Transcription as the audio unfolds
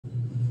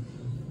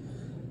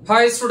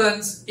Hi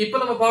students, இப்போ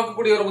நம்ம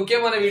பார்க்கக்கூடிய ஒரு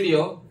முக்கியமான வீடியோ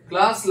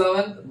class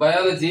 11th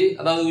biology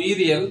அதாவது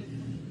உயிரியல்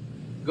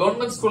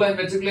government school and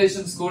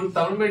matriculation school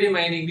Tamil medium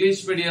and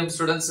English medium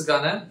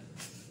ஸ்டூடண்ட்ஸ்க்கான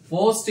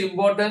most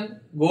important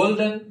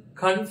golden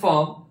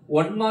confirm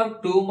 1 mark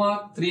 2 mark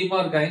 3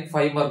 mark and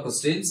 5 mark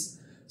questions.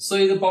 So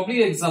இது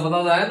public exam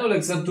அதாவது annual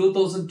exam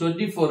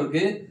 2024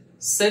 க்கு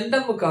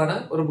செண்டமுக்கான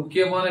ஒரு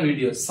முக்கியமான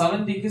வீடியோ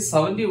 70 க்கு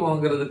 70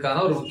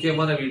 வாங்குறதுக்கான ஒரு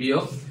முக்கியமான வீடியோ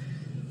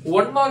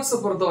 1 marks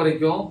பொறுத்த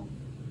வரைக்கும்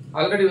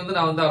ஆல்ரெடி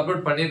நான்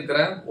அப்லோட்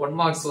பண்ணியிருக்கிறேன் 1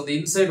 marks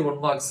இன்சைட் 1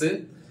 marks.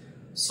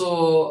 சோ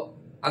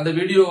அந்த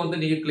வீடியோ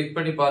நீங்க கிளிக்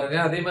பண்ணி பாருங்க.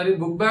 அதே மாதிரி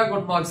புக் பேக்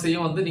 1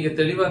 marks-ஐயும் நீங்க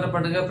தெளிவா என்ன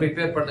பண்ணுங்க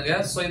ப்ரிப்பேர் பண்ணுங்க.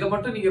 சோ இத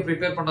மட்டும் நீங்க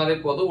ப்ரிப்பேர் பண்ணாலே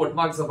போதும் 1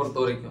 marks பொறுத்த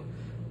வரைக்கும்.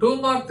 2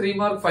 mark 3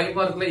 mark 5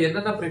 markல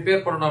என்னென்ன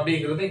ப்ரிப்பேர் பண்ணனும்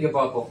அப்படிங்கறதை இங்க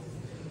பாப்போம்.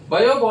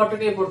 பயோ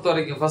பாட்டனியை பொறுத்த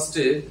வரைக்கும்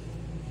ஃபர்ஸ்ட்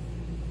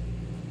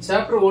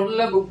சாப்டர்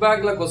 1ல புக்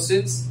பேக்ல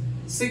क्वेश्चंस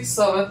 6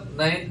 7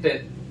 9 10.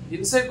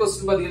 இன்சைட்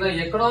क्वेश्चन பாத்தீங்கன்னா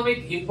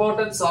எகனாமிக்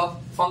இம்பார்ட்டன்ஸ் ஆஃப்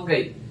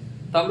ஃபங்கை.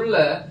 தமிழ்ல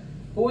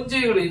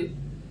பூஞ்சைகளின்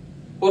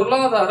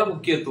பொருளாதார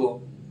முக்கியத்துவம்.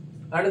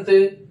 அடுத்து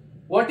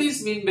வாட் இஸ்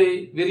மீன் பை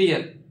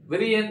விரியன்,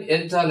 விரியன்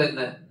என்றால்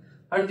என்ன.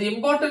 அடுத்து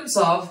இம்பார்ட்டன்ஸ்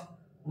ஆஃப்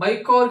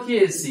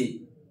மைகோர்கியேசி.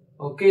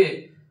 ஓகே,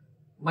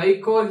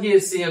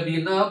 மைகோர்கியேசி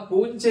அப்படின்னா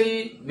பூஞ்சை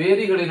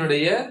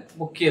வேரிகளினுடைய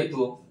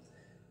முக்கியத்துவம்.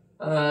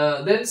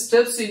 then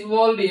steps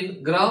involved in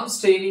gram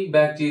staining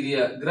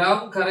bacteria.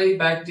 Gram கரை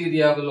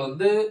பாக்டீரியாவில்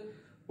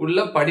உள்ள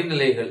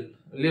படிநிலைகள்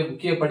இல்லையா,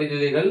 முக்கிய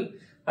படிநிலைகள்.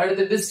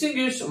 அடுத்து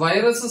distinguish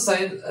viruses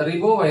and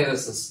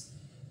riboviruses.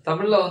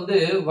 தமிழ்ல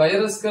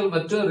வைரஸ்கள்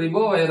மற்றும்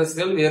ரிபோ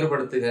வைரஸ்கள்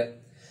வேறுபடுத்துக.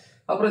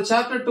 அப்புறம்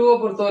சாப்டர் 2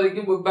 பொறுத்த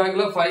வரைக்கும் புக்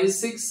பேக்ல 5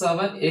 6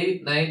 7 8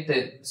 9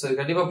 10. சோ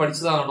கண்டிப்பா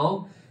படிச்சுதான் ஆகணும்.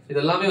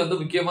 இதெல்லாமே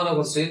முக்கியமான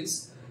क्वेश्चंस.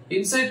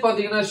 இன்சைட்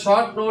பாத்தீங்கன்னா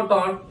ஷார்ட் நோட்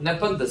ஆன்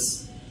நெப்பந்தஸ்,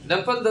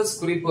 நெப்பந்தஸ்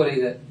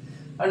குறிப்புரைக.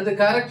 அடுத்து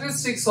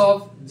characteristics of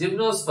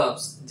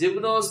gymnosperms,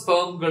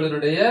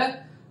 ஜிம்னோஸ்பெர்ம்களுடைய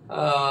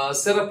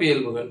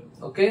சிறப்பியல்புகள்.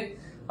 ஓகே,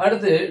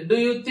 அடுத்து do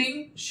you think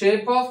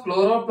shape of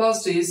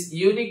chloroplast is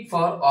unique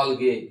for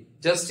algae?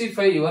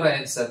 Justify your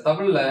answer.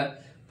 தமிழ்ல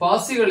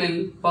பாசிகளில்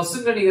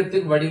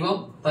பசுங்கணிகத்தின்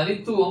வடிவம்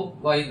தனித்துவம்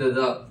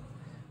வாய்ந்ததா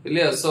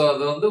இல்லையா. சோ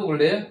அது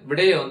உங்களுடைய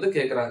விடையை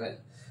கேக்குறாங்க.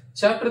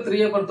 சாப்டர்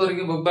 3 பொறுத்த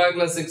வரைக்கும் புக்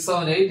பேக்ல 6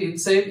 7 8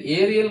 inside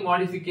Ariel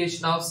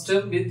modification of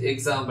stem with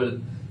example,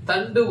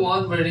 தண்டு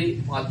வான்வழி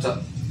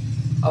மாற்றம்.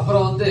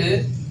 அப்புறம்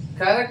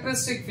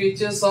கேரக்டரிஸ்டிக்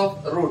ஃபீச்சர்ஸ் ஆஃப்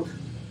ரூட்,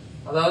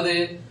 அதாவது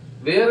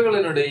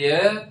வேர்களினுடைய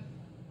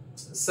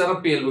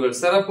சிறப்பியல்புகள்,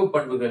 சிறப்பு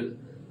பண்புகள்.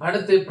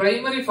 அடுத்து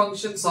primary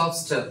functions of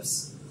stems.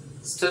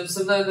 Stems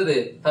என்னது,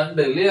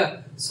 தண்டு இல்லையா.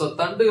 சோ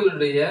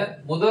தண்டுகளுடைய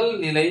முதல்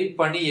நிலை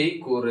பணியை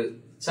கூறு.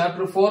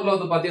 சாப்டர்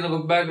 4ல பாத்தீங்கன்னா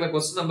புக் பேக்ல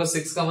क्वेश्चन நம்பர்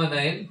 6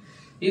 9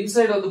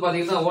 இன்சைட்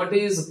பாத்தீங்கன்னா வாட்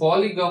இஸ்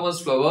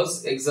பாலிகாமஸ் ஃப்ளவர்ஸ்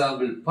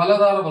எக்ஸாம்பிள்,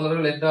 பலதார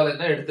மலர்கள் என்றால்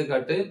என்ன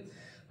எடுத்துக்காட்டு.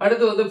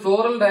 அடுத்து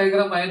floral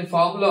diagram and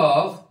formula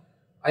of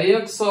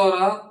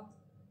அயோக்சோரா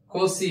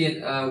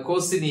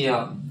கோசினியா,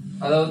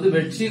 அதாவது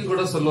வெட்சின்னு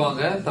கூட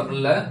சொல்லுவாங்க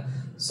தமிழ்ல.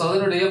 சோ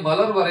அதனுடைய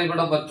மலர்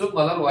வரைபடம் மற்றும்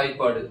மலர்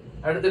வாய்ப்பாடு.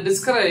 அடுத்து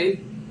டிஸ்கிரைப்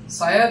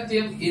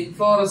சயாத்தியம்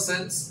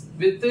இன்ஃப்ளோரசன்ஸ்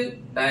வித்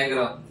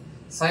டயகிராம்,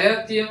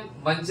 சயாத்தியம்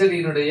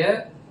மஞ்சளினுடைய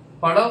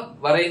படம்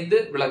வரைந்து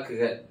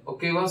விளக்குக.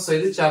 ஓகேவா. சோ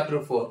இது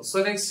சாப்டர் 4. சோ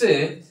நெக்ஸ்ட்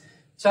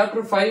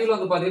சாப்டர் 5ல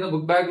பாத்தீங்கன்னா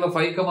புக் பேக்ல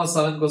 5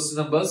 7 क्वेश्चन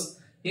நம்பர்ஸ்.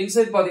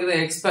 இன்சைட் பாத்தீங்கன்னா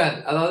எக்ஸ்பேண்ட்,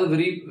 அதாவது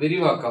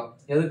விரிவாக்கம்.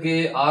 எதுக்கு,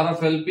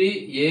 ஆர்எஃப்எல்பி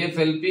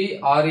ஏஎஃப்எல்பி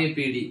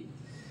ஆர்ஏபிடி.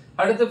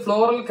 அடுத்து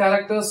floral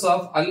characters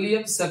of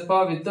allium செப்பா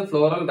with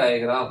floral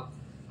diagram,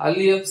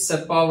 allium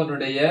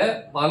செப்பாவினுடைய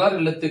மலர்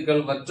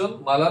எழுத்துக்கள் மற்றும்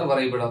மலர்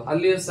வரைபடம்.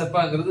 அல்லியம்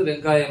செப்பாங்கிறது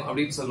வெங்காயம்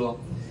அப்படின்னு சொல்லுவோம்.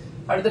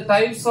 அடுத்து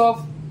டைப்ஸ்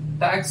ஆஃப்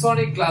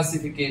டாக்ஸானிக்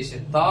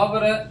கிளாசிபிகேஷன்,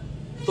 தாவர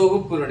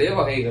தொகுப்பினுடைய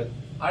வகைகள்.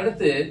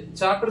 அடுத்து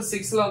சாப்டர்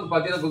 6ல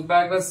பாத்தீங்கன்னா புக்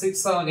பேக்ல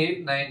 6 7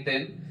 8 9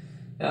 10.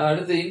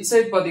 அடுத்து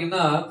இன்சைட்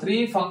பாத்தீங்கன்னா 3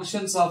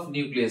 ஃபங்க்ஷன்ஸ் ஆஃப்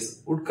நியூக்ளியஸ்,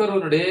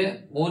 உட்கருவினுடைய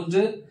 3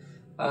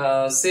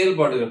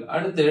 செயல்பாடுகள்.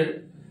 அடுத்து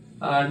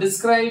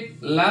describe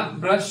lamp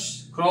brush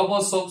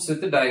chromosomes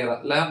with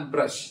diagram, lamp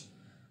brush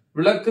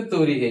விளக்கு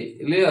தூரிகை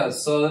இல்லையா.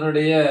 சோ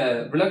அதனுடைய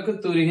விளக்கு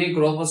தூரிகை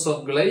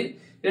குரோமோசோம்களை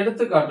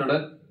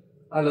எடுத்துக்காட்டுடன்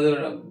அல்லது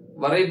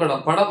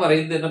வரைபடம் படம்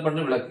வரைந்து என்ன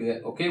பண்ணு விளக்குக.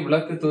 ஓகே,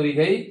 விளக்கு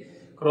தூரிகை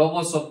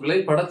குரோமோசோம்களை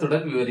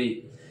படத்துடன் விவரி.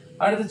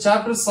 அடுத்து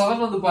சாப்டர்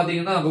 7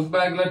 பாத்தீங்கன்னா புக்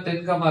பேக்ல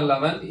 10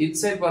 11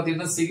 இன்சைட்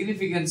பாத்தீங்கன்னா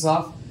சிக்னிபிகன்ஸ்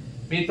ஆஃப்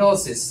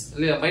மைட்டோசிஸ்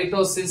இல்லையா,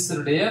 மைட்டோசிஸ்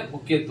உடைய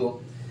முக்கியத்துவம்.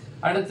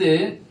 அடுத்து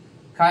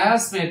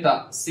கயாஸ்மேட்டா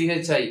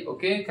CHI.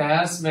 ஓகே,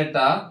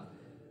 கயாஸ்மேட்டா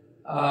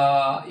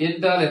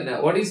என்றால் என்ன,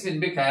 what is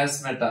mean by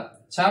கயாஸ்மேட்டா.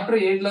 Chapter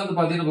 8ல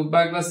பாத்தீங்கன்னா புக்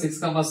பேக்ல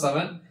 6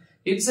 7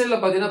 இன்சைட்ல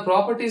பாத்தீங்கன்னா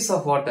ப்ராப்பர்ட்டிஸ்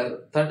ஆஃப் வாட்டர்,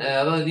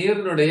 அதாவது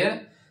நீரினுடைய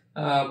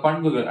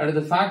பண்புகள்.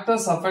 அடுத்து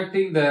factors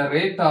affecting the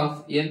rate of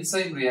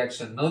enzyme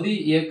reaction, நொதி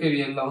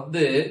இயக்கவியல்ல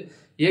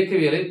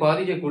இயக்கவியலை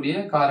பாதிக்கக்கூடிய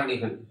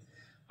காரணிகள்.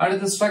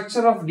 அடுத்து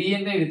structure of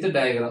DNA with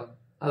diagram,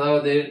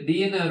 அதாவது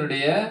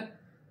டிஎன்ஏ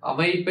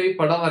அமைப்பை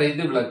படம்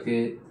வரைந்து விளக்கு.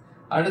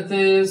 அடுத்து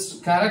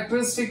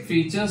characteristic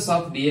features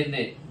of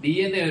DNA,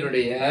 DNA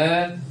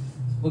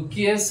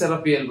முக்கிய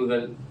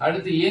சிறப்பியல்புகள்.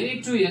 அடுத்து any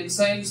two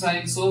enzymes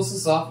and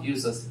sources of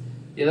uses,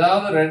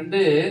 ஏதாவது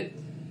 2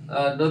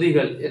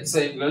 நொதிகள்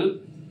என்சைம்கள்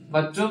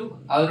மற்றும்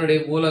அதனுடைய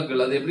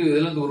மூலங்கள், அது எப்படி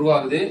இதுல இருந்து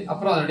உருவாகுது,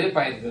 அப்புறம் அதனுடைய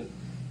பயன்கள்.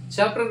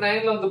 சாப்டர்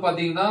 9ல வந்து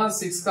பாத்தீங்கன்னா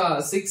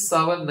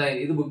 679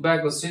 இது புக்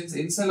பேக் क्वेश्चंस.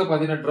 இன்சைட்ல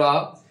பாத்தீங்கன்னா draw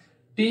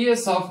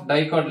TS of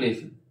dicot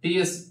leaf.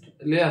 TS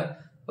இல்லையா?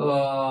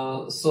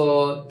 சோ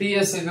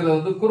TSங்கிறது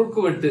வந்து குறுக்கு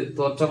வெட்டு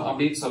தோற்றம்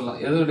அப்படின்னு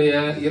சொல்லலாம். எதுடைய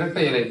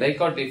இரட்டை இலை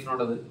டைகாட்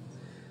லீஃப்னோடது.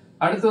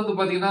 அடுத்து வந்து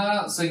பாத்தீங்கன்னா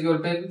இங்க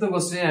ஒரு 10th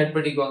क्वेश्चन ஆட்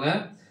பண்ணிக்கோங்க.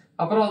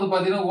 அப்புறம் வந்து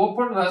பாத்தீங்கன்னா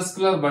ஓபன்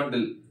வாஸ்குலர்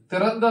பண்டில்,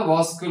 திறந்த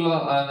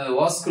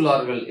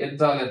வாஸ்குலார்கள்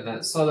என்றால் என்ன,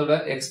 சோ அதோட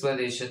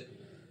எக்ஸ்பிளனேஷன்.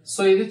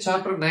 சோ இது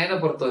சாப்டர் 9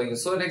 பொறுத்த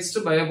வரைக்கும். சோ நெக்ஸ்ட்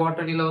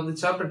பயோபாட்டனில வந்து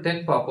சாப்டர்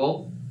 10 பாப்போம்.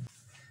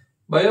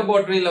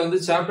 பயோபாட்டனில வந்து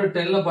சாப்டர்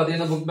 10ல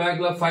பாத்தீங்கன்னா புக்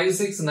பேக்ல 5,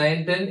 6,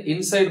 9, 10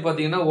 இன்சைட்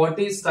பாத்தீங்கன்னா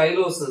what is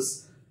டைலோசிஸ்,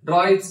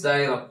 draw its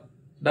diagram.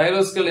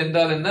 டைலோஸ்கள்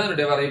என்றால் என்ன,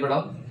 அதனுடைய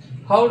வரைபடம்.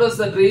 how does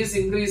the trees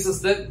increases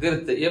the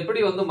girth, எப்படி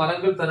வந்து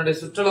மரங்கள் தன்னுடைய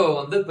சுற்றளவை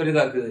வந்து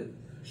பெரிதாக்குது.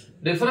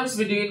 difference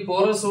between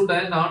porous wood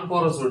and non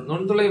porous wood,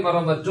 நுண்துளை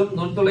மரம் மற்றும்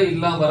நுண்துளை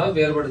இல்லா மரம்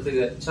வேறுபடுத்துக.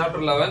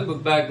 சாப்டர் 11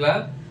 புக் பேக்ல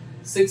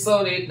 6,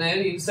 7, 8,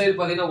 9 இன்சைட்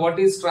பாத்தீங்கன்னா what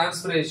is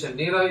transpiration,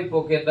 நீராவி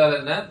போக்கு என்றால்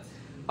என்ன,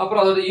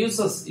 அப்புறம் அதோட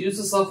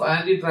uses of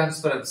anti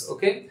transference.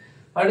 Okay,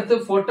 அடுத்து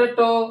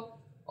பொட்டேட்டோ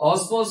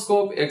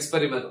ஆஸ்மோஸ்கோப்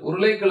எக்ஸ்பெரிமெண்ட்,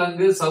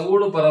 உருளைக்கிழங்கு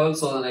சவ்வூடு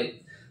பரவல் சோதனை.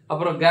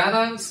 அப்புறம்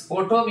கேனாங்ஸ்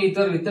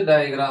photometer with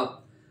diagram,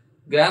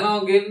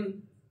 கேனாகின்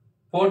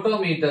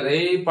போட்டோமீட்டரை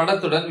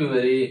படத்துடன்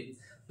விவரி.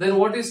 Then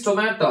what is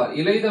tomato,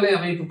 இலைதலை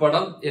அமைப்பு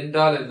படம்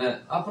என்றால் என்ன.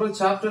 அப்புறம்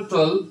சாப்டர்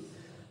 12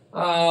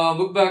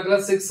 புக் பேக்ல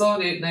 6,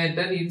 7, 8, 9,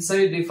 10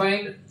 இன்சைட்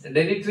டிஃபைன்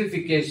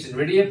டெனிட்ரிஃபிகேஷன்,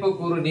 வெடியப்ப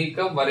கூறு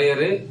நீக்கம்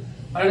வரையறு.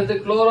 அடுத்து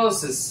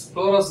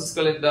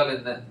குளோரோசிஸ்கள் என்றால்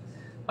என்ன.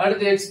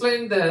 அடுத்து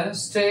explain the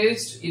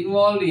stage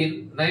involve in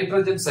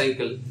nitrogen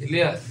cycle,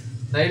 இல்லையா,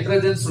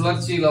 நைட்ரஜன்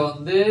சுழற்சியில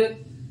வந்து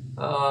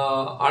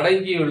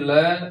அடங்கியுள்ள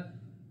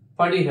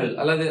படிகள்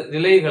அல்லது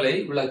நிலைகளை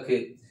விளக்கு.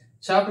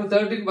 சாப்டர்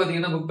 13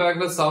 பாத்தீங்கன்னா புக்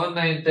பேக்ல 7,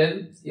 9, 10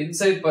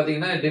 இன்சைட்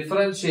பாத்தீங்கன்னா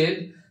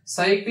டிஃபரன்ஷியேட்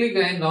சைக்ளிக்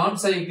அண்ட் நான்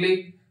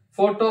சைக்ளிக்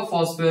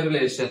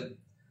போட்டோபாஸ்போரிலேஷன்,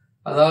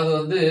 அதாவது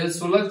வந்து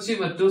சுழற்சி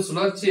மற்றும்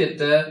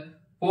சுழற்சியற்ற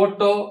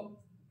போட்டோ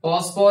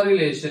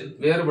பாஸ்போரிலேஷன்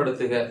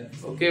வேறுபடுத்துக.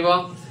 ஓகேவா?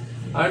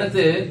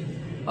 அடுத்து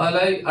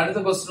அடுத்த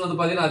क्वेश्चन வந்து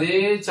பாத்தீங்கன்னா அதே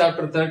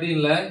சாப்டர்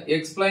 13ல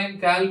எக்ஸ்பிளைன்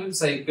கால்வின்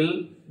சைக்கிள்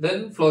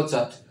தென் ஃப்ளோ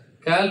சார்ட்,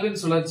 கால்வின்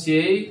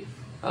சுழற்சியை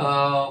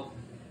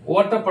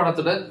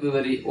ஓட்டப்படத்துடன்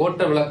விவரி,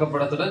 ஓட்ட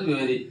விளக்கப்படத்துடன்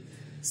விவரி.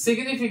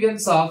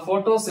 சிக்னிபிகன்ஸ் ஆஃப்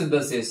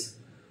போட்டோசிந்தசிஸ்,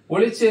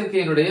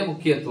 ஒளிச்சேர்க்கையினுடைய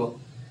முக்கியத்துவம்.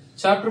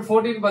 சாப்டர்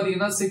 14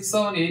 பாத்தீங்கன்னா 6,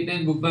 7, 8,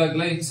 9 புக்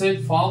பேக்ல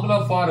inside formula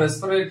for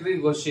respiratory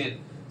question,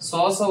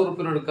 சுவாச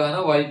உறுப்பினருக்கான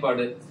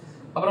வாய்ப்பாடு.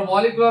 அப்புறம்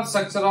molecular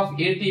structure of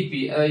ATP,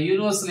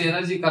 universal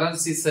energy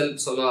currency செல்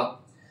சொல்லலாம்,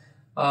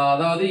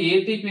 அதாவது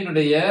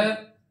ATP-னுடைய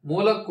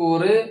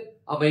மூலக்கூறு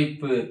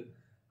அமைப்பு.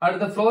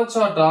 அடுத்த ஃப்ளோ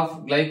சார்ட் ஆஃப்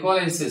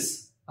கிளைகோலைசிஸ்,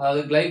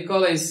 அதாவது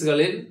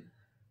கிளைகோலைஸ்களின்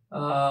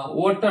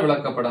ஓட்ட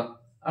விளக்கப்படம்.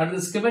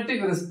 அடுத்து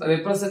schematic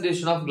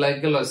representation of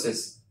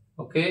glycolysis.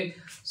 Okay,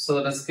 so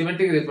the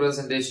schematic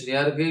representation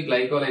யாருக்கு,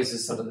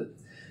 கிளைகோலைசிஸ் சொல்றது.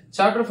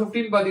 சாப்டர்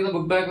 15 பாத்தீங்கன்னா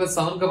புக் பேக்ல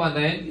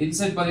 7,9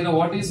 இன்சைட் பாத்தீங்கன்னா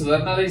வாட் இஸ்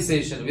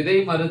வெர்னலைசேஷன், விதை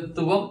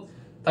மருத்துவம்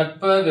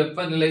தட்ப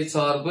வெப்பநிலை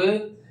சார்பு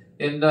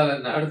என்றால்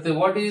என்ன. அடுத்து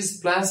what is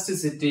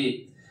plasticity,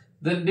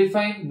 then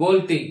define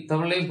folding,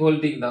 தமிழ்லையும்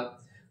போல்டிங் தான்.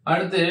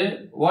 அடுத்து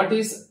வாட்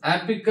இஸ்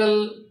ஆப்பிக்கல்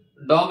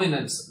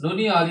டாமினன்ஸ்,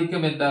 நுனி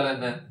ஆதிக்கம் என்றால்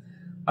என்ன.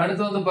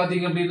 அடுத்து வந்து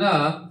பாத்தீங்க அப்படின்னா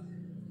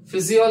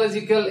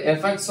பிசியாலஜிக்கல்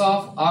எஃபெக்ட்ஸ்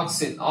ஆஃப்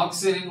ஆக்சின்,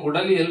 ஆக்சிஜனின்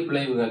உடலியல்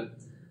விளைவுகள்.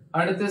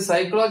 அடுத்து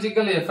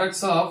சைக்கலாஜிக்கல்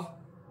எஃபெக்ட்ஸ் ஆஃப்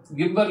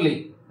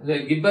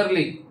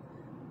கிப்பர்லிங்,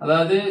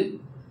 அதாவது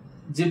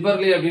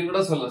ஜிப்பர்லி அப்படின்னு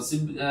கூட சொல்லலாம்,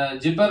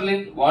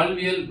 ஜிப்பர்லின்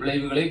வாழ்வியல்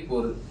விளைவுகளை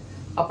கூறு.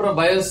 அப்புறம்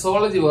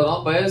பயோசாலஜி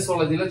வரும்.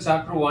 பயோசாலஜில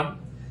சாப்டர் 1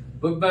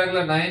 புக்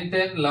பேக்ல 9,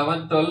 10,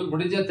 11, 12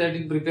 முடிஞ்ச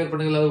 13 ப்ரிப்பேர்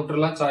பண்ணுங்க, அதை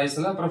விட்டுறலாம்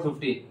சாய்ஸ்ல. அப்புறம்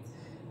 15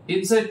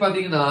 இன்சைட்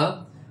பாத்தீங்கன்னா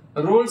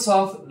ரூல்ஸ்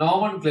ஆஃப்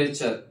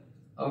நாமன்கிளேச்சர்,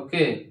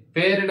 ஓகே,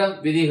 பேரிடம்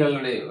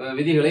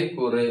விதிகளை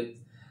கூறு.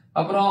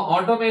 அப்புறம்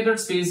ஆட்டோமேட்டட்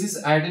ஸ்பீசிஸ்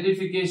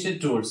ஐடென்டிபிகேஷன்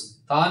டூல்ஸ்,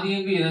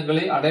 தானியங்கு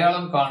இனங்களை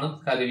அடையாளம் காணும்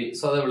கருவி,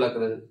 சோ அதை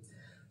விளக்குறது.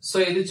 சோ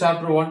இது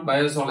சாப்டர் 1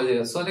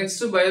 பயோசாலஜில. சோ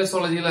நெக்ஸ்ட்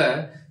பயோசாலஜில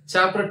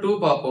சாப்டர் 2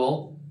 பாப்போம்.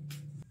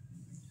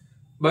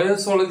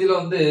 பயோசாலஜில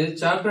வந்து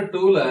சாப்டர்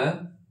 2ல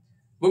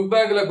புக்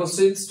பேக்ல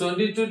क्वेश्चंस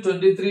 22,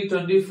 23,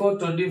 24,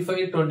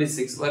 25,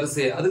 26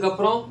 வரிசை.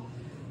 அதுக்கப்புறம்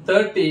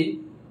 30,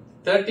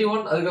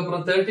 31,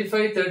 அதுக்கப்புறம்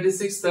 35,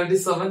 36,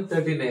 37,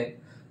 39.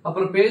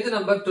 அப்புறம் பேஜ்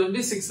நம்பர்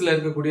 26ல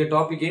இருக்கக்கூடிய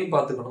டாபிக்கையும்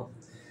பாத்துக்கணும்.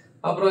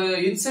 அப்புறம்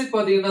இன்சைட்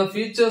பாத்தீங்கன்னா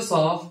ஃபீச்சர்ஸ்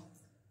ஆஃப்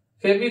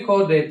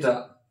ஹெமிகோடேட்டா,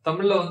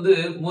 தமிழ்ல வந்து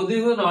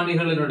முதிர்வு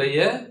நாணிகளினுடைய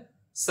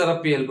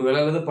சிறப்பியல்புகள்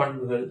அல்லது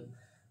பண்புகள்.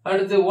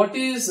 அடுத்து வாட்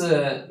இஸ்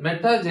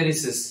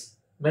மெட்டாஜெனிசிஸ்,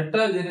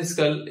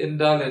 மெட்டாஜெனிஸ்கள்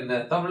என்றால் என்ன,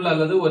 தமிழ்ல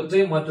அல்லது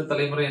ஒற்றை மாற்று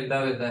தலைமுறை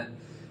என்றால் என்ன.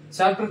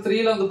 சாப்டர்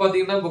 3ல வந்து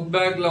பாத்தீங்கன்னா புக்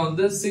பேக்ல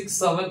வந்து 6,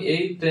 7,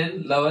 8, 10,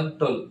 11,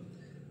 12.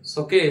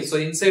 ஓகே, சோ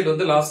இன்சைட்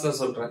வந்து லாஸ்ட்ல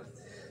சொல்றேன்.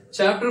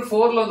 சாப்டர்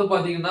 4ல வந்து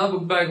பாத்தீங்கன்னா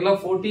புக் பேக்ல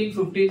 14,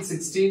 15,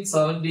 16,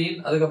 17,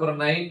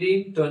 அதுக்கப்புறம் 19,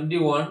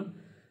 21,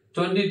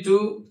 22,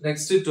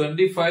 நெக்ஸ்ட்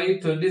 25,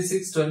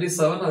 26,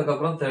 27,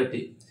 அதுக்கப்புறம்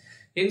 30.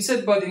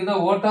 இன்சைட் பாத்தீங்கன்னா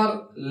வாட் ஆர்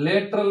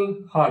லேட்டரல்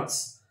ஹார்ட்ஸ்,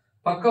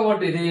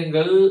 பக்கவாட்டு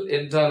இதயங்கள்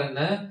என்றால்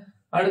என்ன.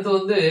 அடுத்து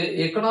வந்து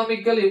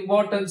எக்கனாமிக்கல்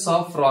இம்பார்ட்டன்ஸ்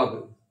ஆஃப் ஃப்ராக்,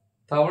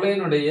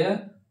 தவளையினுடைய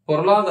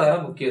பொருளாதார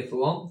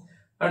முக்கியத்துவம்.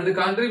 அடுத்து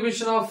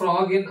contribution of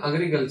frock in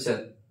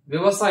agriculture,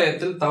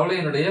 விவசாயத்தில்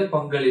தவளையினுடைய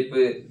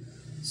பங்களிப்பு.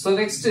 சோ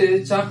நெக்ஸ்ட்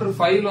சாப்டர்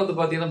 5 வந்து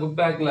பாத்தீங்கன்னா புக்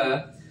பேக்ல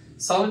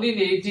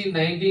 17, 18,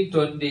 19,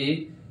 20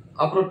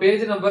 அப்புறம்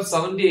பேஜ் நம்பர்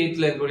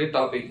 78ல இருக்கக்கூடிய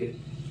டாபிக்.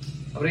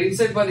 அப்புறம்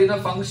இன்சைட்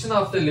பாத்தீங்கன்னா ஃபங்க்ஷன்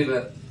ஆஃப் த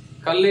லிவர்,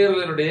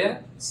 கல்லீரலினுடைய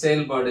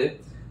செயல்பாடு.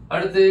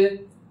 அடுத்து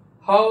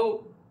ஹவ்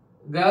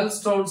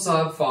gallstones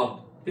are formed,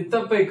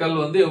 பித்தப்பை கல்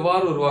வந்து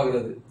எவ்வாறு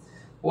உருவாகிறது.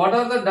 What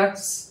are the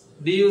ducts,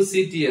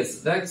 ducts,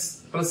 ducts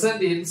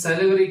present in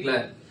salivary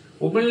gland,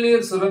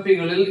 உமிழ்நீர்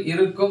சுரப்பிகளில்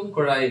இருக்கும்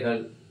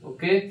குழாய்கள்.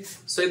 ஓகே,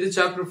 சோ இது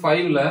சாப்டர்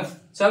 5ல.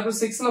 சாப்டர்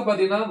 6ல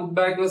பாத்தீங்கன்னா புக்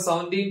பேக்ல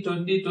 17,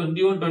 20,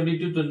 21,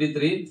 22,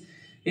 23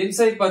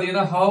 இன்சைட்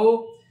பாத்தீங்கன்னா how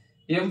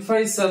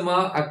emphysema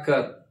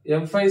occur,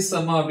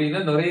 emphysema அப்படின்னா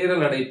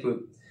நுரையீரல் அடைப்பு.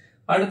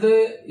 அடுத்து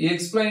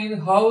explain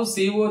how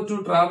CO2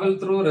 travel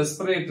through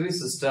respiratory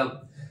system,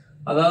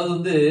 அதாவது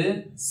வந்து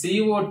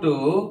CO2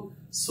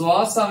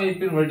 சுவாச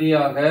அமைப்பின்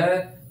வழியாக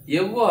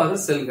எவ்வாறு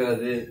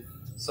செல்கிறது.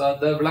 சோ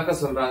அந்த விளக்க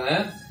சொல்றாங்க.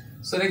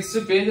 So next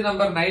page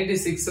number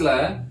 96ல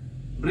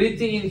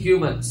breathing in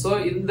human, so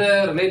இந்த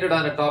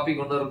ரிலேட்டடான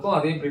டாபிக் ஒன்னு இருக்கும்,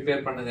 அதையும்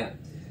ப்ரிப்பேர் பண்ணுங்க.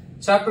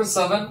 சாப்டர்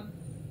 7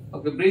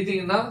 ஓகே,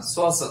 பிரீத்திங்னா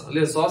சுவாசம்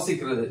இல்ல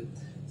சுவாசிக்கிறது.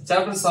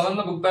 சாப்டர்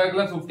 7ல புக்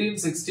பேக்ல 15,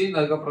 16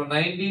 அதுக்கப்புறம்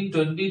 19,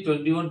 20,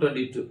 21,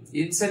 22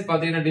 இன்சைட்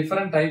பாத்தீங்கன்னா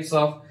different types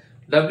of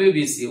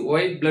WBC,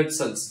 white blood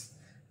cells,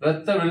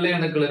 இரத்த வெள்ளை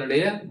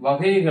அணுக்களினுடைய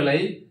வகைகளை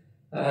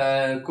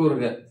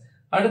கூறுக.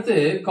 அடுத்து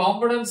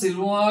components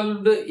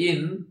involved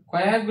in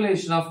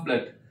coagulation of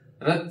blood,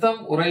 இரத்தம்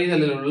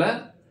உறைதலில் உள்ள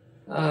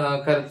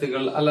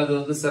கருத்துகள் அல்லது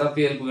வந்து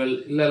சிறப்பியல்புகள்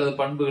இல்ல அல்லது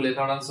பண்புகள்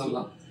என்னன்னு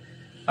சொல்லலாம்.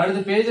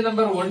 அடுத்து பேஜ்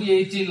நம்பர்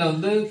 118ல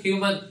வந்து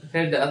ஹியூமன்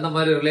ஹெட் அந்த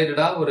மாதிரி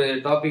ரிலேட்டடா ஒரு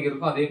டாபிக்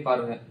இருக்கும், அதையும்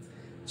பாருங்க.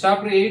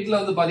 சாப்டர் 8ல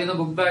வந்து பாத்தீங்கன்னா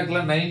புக் பேக்ல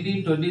 19,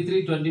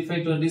 23,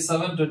 25,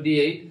 27,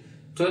 28,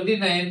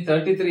 29,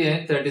 33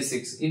 and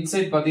 36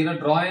 இன்சைட் பாத்தீங்கன்னா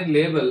draw and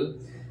label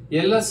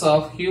LS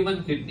of human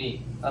kidney,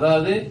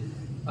 அதாவது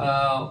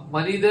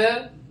மனித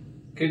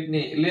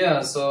கிட்னி இல்லையா.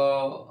 சோ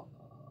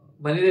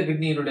மனித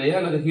கிட்னியினுடைய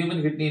அல்லது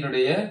ஹியூமன்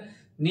கிட்னியினுடைய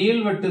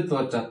நீள்வட்டு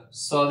தோற்றம்.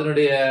 சோ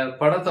அதனுடைய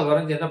படத்தை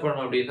வரைஞ்சு என்ன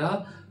பண்ணணும் அப்படின்னா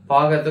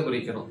பாகத்தை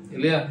குறிக்கணும்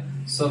இல்லையா.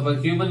 சோ இப்ப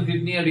ஹியூமன்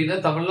கிட்னி அப்படின்னா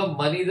தமிழ்ல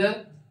மனித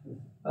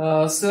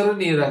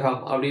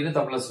சிறுநீரகம் அப்படின்னு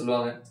தமிழ்ல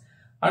சொல்லுவாங்க.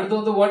 அடுத்து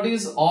வந்து வாட்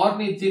இஸ்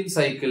ஆர்னித்தின்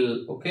சைக்கிள்.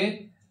 ஓகே,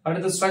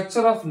 அடுத்து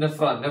ஸ்ட்ரக்சர் ஆஃப்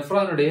நெஃப்ரான்,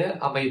 நெஃப்ரானுடைய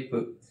அமைப்பு.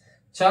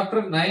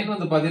 சாப்டர் 9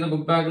 வந்து பாத்தீங்கன்னா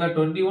புக் பேக்ல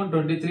 21,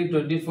 23,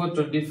 24,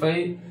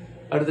 25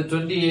 அடுத்து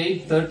 28,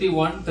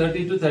 31,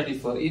 32,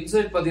 34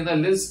 இன்சைட் பாத்தீங்கன்னா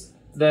list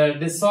the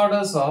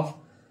disorders of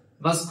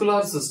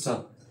muscular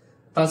system,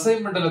 தசை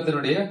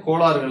மண்டலத்தினுடைய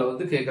கோளாறுகளை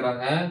வந்து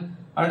கேக்குறாங்க.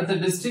 அடுத்து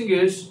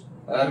distinguish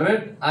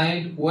red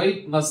and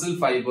white muscle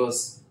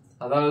fibres,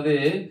 அதாவது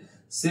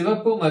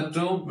சிவப்பு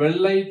மற்றும்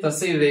வெள்ளை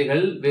தசை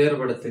இழைகள்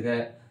வேறுபடுத்துக.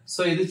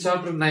 சோ இது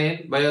சாப்டர் 9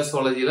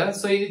 பயோசாலஜில.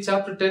 சோ இது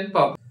சாப்டர் 10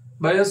 பாப்போம்.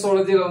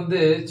 பயோசாலஜில வந்து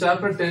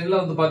சாப்டர் 10ல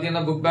வந்து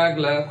பாத்தீங்கன்னா புக்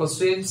பேக்ல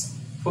கொஸ்டின்ஸ்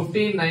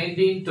 15,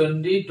 19,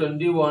 20,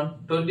 21,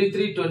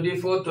 23,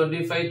 24,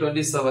 25,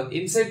 27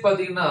 இன்சைட்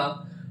பாத்தீங்கன்னா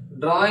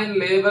draw and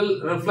label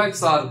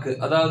reflex arc,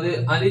 அதாவது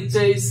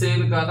அனிச்சை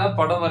செயலுக்கான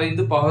படம்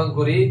வரைந்து பாகம்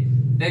குறி.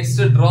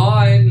 Next draw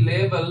and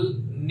label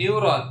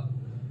neuron,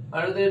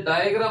 அடுத்து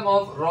diagram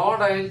of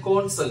rod and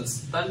cone cells,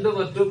 தண்டு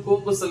மற்றும்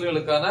கூம்பு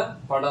செல்களுக்கான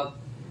படம்.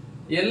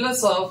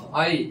 LS ஆஃப்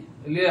ஐ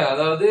இல்லையா,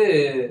 அதாவது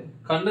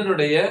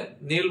கண்ணினுடைய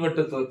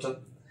நீள்வட்டு தோற்றம்.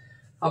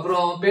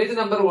 அப்புறம் பேஜ்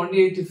நம்பர்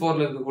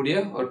 184ல இருக்கக்கூடிய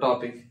ஒரு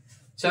டாபிக்.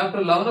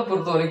 சாப்டர் 11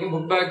 பொறுத்த வரைக்கும்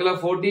புக் பேக்ல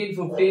 14,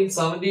 15,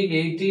 17,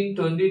 18,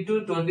 22,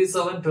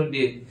 27,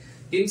 28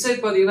 இன்சைட்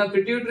பாத்தீங்கன்னா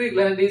pituitary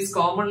gland is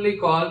commonly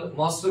called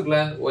master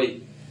gland. Why?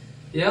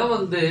 ஏன்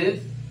வந்து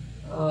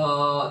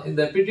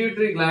இந்த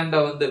pituitary gland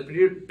வந்து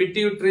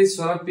pituitary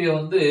சுரப்பிய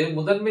வந்து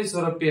முதன்மை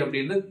சுரப்பி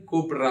அப்படின்னு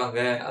கூப்பிடுறாங்க,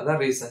 அதான்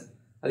ரீசன்.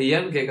 அது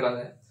ஏன்னு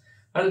கேக்குறாங்க.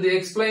 அடுத்து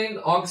எக்ஸ்பிளைன்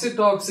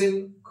ஆக்சிடாக்சின்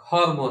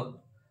ஹார்மோன்,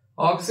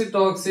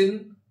 ஆக்சிடாக்சின்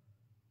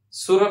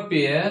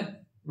சுரப்பிய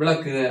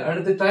விளக்குக.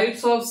 அடுத்து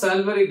டைப்ஸ் ஆஃப்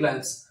salivary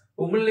glands,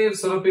 உமிழ்நீர்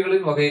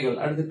சுரப்பிகளின் வகைகள்.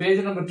 அடுத்து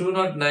பேஜ் நம்பர்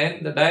 209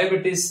 இந்த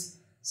டயபெட்டிஸ்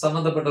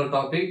சம்பந்தப்பட்ட ஒரு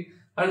டாபிக்.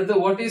 அடுத்து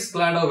வாட் இஸ்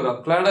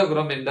கிளாடோகிராம்,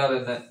 கிளாடோகிராம் என்றால்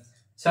என்ன.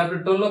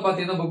 சாப்டர் 12ல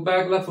பாத்தீங்கன்னா புக்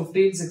பேக்ல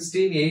 15,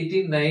 16,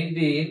 18,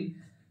 19,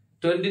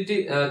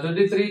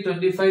 23,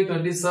 25,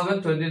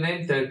 27,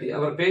 29, 30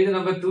 அப்புறம் பேஜ்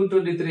நம்பர்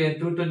 223 and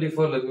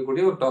 224ல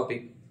இருக்கக்கூடிய ஒரு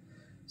டாபிக்.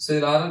 சோ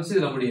இதுல ஆரம்பிச்சு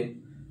இதுல முடியும்.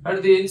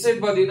 அடுத்து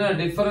இன்சைட் பாத்தீங்கன்னா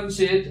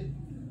differentiate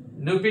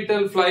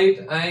நுபிட்டல் flight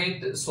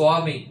and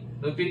Swami.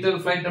 நுபிட்டல்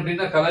flight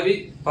அப்படின்னா கலவி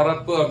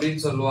பறப்பு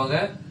அப்படின்னு சொல்லுவாங்க,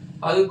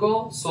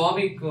 அதுக்கும்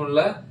சுவாமிக்கும்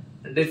உள்ள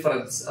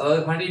டிஃபரன்ஸ்,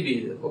 அதாவது ஹனி பீ.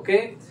 ஓகே,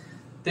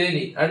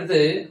 தேனி. அடுத்து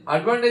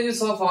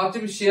அட்வான்டேஜஸ் ஆஃப்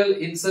ஆர்டிபிஷியல்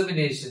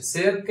இன்செமினேஷன்,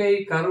 செயற்கை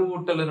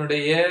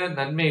கருவூட்டலினுடைய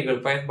நன்மைகள்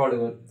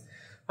பயன்பாடுகள்.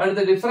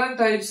 அடுத்து different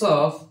types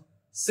of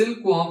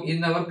silk warm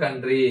in our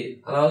country,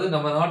 அதாவது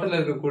நம்ம நாட்டில்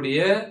இருக்கக்கூடிய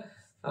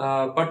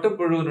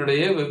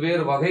பட்டுப்புழுவினுடைய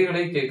வெவ்வேறு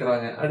வகைகளை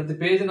கேட்கிறாங்க. அடுத்து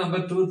பேஜ்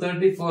நம்பர்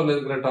 234ல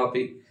இருக்கிற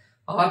டாபிக்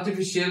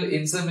ஆர்டிபிஷியல்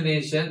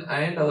இன்செமினேஷன்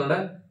அண்ட் அதோட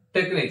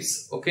டெக்னிக்ஸ்.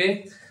 ஓகே,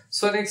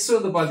 சோ நெக்ஸ்ட்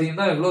வந்து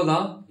பாத்தீங்கன்னா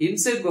இவ்வளவுதான்.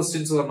 இன்சைட்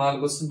கொஸ்டின்ஸ் ஒரு 4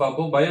 கொஸ்டின்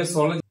பார்ப்போம்.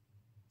 பயோசாலஜி.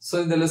 சோ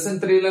இந்த லெசன்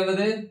 3ல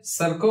என்னது,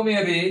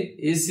 சர்கோமியரி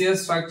is a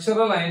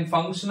structural and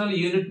functional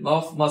unit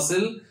of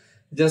muscle.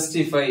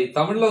 justify.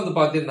 தமிழ்ல வந்து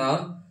பாத்தீங்கன்னா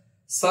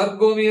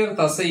சர்கோமியர்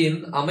தசையின்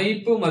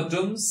அமைப்பு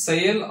மற்றும்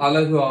செயல்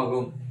அலகு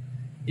ஆகும்.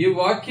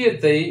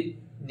 இவ்வாக்கியத்தை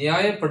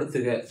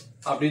நியாயப்படுத்துக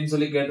அப்படின்னு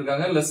சொல்லி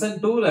கேட்டிருக்காங்க. Lesson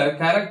 2ல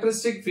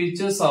characteristic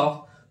features of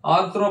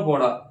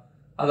Arthropoda,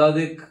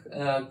 அதாவது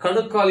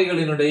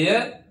கணுக்காலிகளினுடைய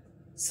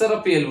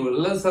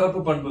சிறப்பியல்புகள்,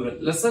 சிறப்பு பண்புகள்.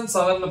 லெசன்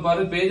 7ல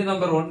பாரு, page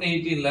number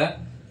 118ல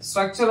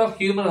structure of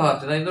human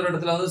heart. நான் இன்னொரு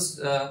இடத்துல வந்து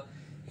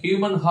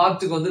ஹியூமன்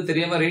ஹார்ட்டுக்கு வந்து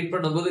தெரியாம ரைட்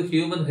பண்ணும்போது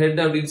ஹியூமன்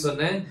ஹெட் அப்படின்னு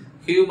சொன்னேன்.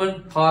 ஹியூமன்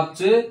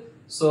ஹார்ட்,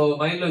 சோ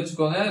மைண்ட்ல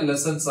வச்சுக்கோங்க.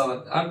 லெசன் 7.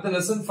 அடுத்த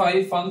lesson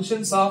 5,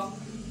 functions of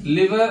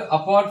liver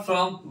apart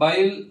from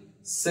file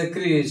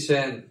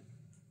secretion.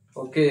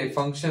 Okay,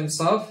 functions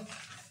of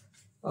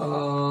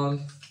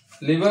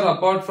liver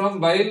apart from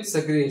file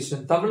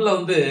secretion. தமிழ்ல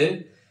வந்து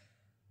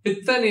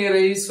பித்த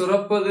நீரை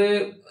சுரப்பது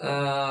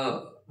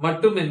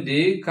மட்டுமின்றி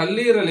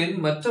கல்லீரலின்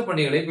மற்ற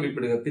பணிகளை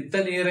குறிப்பிடுக.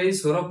 பித்த நீரை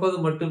சுரப்பது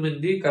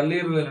மட்டுமின்றி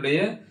கல்லீரலினுடைய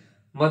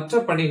மற்ற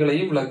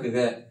பணிகளையும் விளக்குக.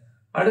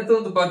 அடுத்து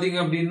வந்து பாத்தீங்க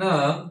அப்படின்னா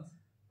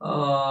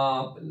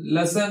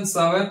lesson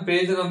 7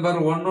 page number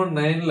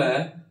 119ல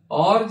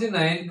origin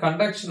and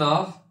conduction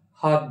of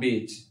heart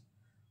beat.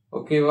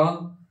 ஓகேவா?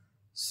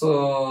 சோ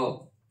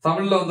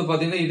தமிழ்ல வந்து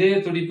பாத்தீங்கன்னா இதய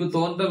துடிப்பு,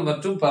 தோன்றல்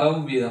மற்றும்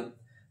பரவும் வீதம்.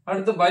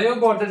 அடுத்து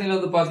பயோபாட்டனில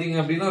வந்து பாத்தீங்க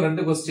அப்படின்னா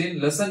 2 question.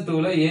 Lesson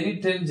 2ல any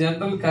 10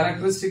 general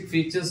characteristic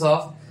features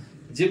of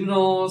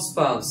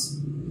ஜிம்னோஸ்பர்ம்ஸ்.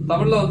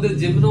 தமிழ்ல வந்து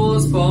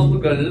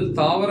ஜிம்னோஸ்பர்ம்கள்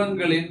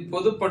தாவரங்களின்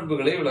பொது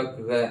பண்புகளை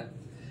விளக்குக.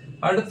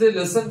 அடுத்து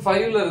லெசன்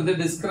 5ல இருந்து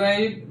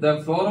describe the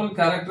floral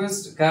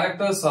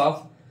characters of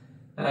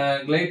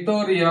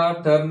Clitoria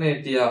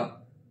டெர்னேட்டியா.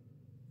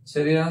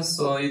 சரியா?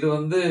 சோ இது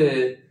வந்து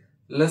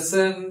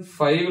லெசன்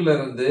 5ல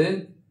இருந்து.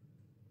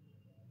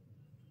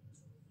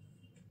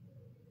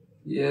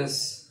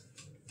 எஸ்,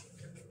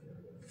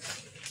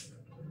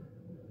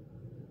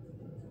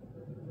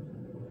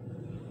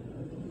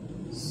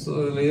 சோ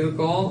இதுல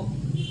இருக்கும்,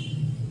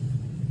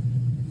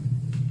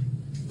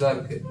 இதா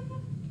இருக்கு,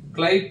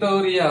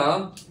 கிளைட்டோரியா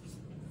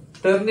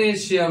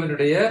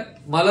டெர்னேஷியாவினுடைய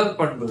மலர்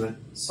பண்புகள்.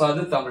 சோ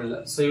அது தமிழ்ல.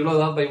 சோ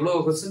இவ்வளவுதான்.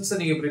 இவ்வளவு கொஸ்டின்ஸ்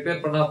நீங்க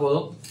ப்ரிப்பேர் பண்ணா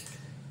போதும்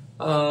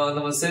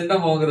நம்ம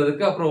சென்டம்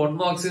வாங்குறதுக்கு. அப்புறம் 1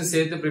 மார்க்ஸையும்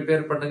சேர்த்து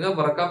ப்ரிப்பேர் பண்ணுங்க.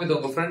 மறக்காம இது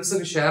உங்க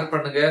ஃப்ரெண்ட்ஸுக்கு ஷேர்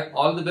பண்ணுங்க.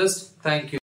 All the best. தேங்க்யூ.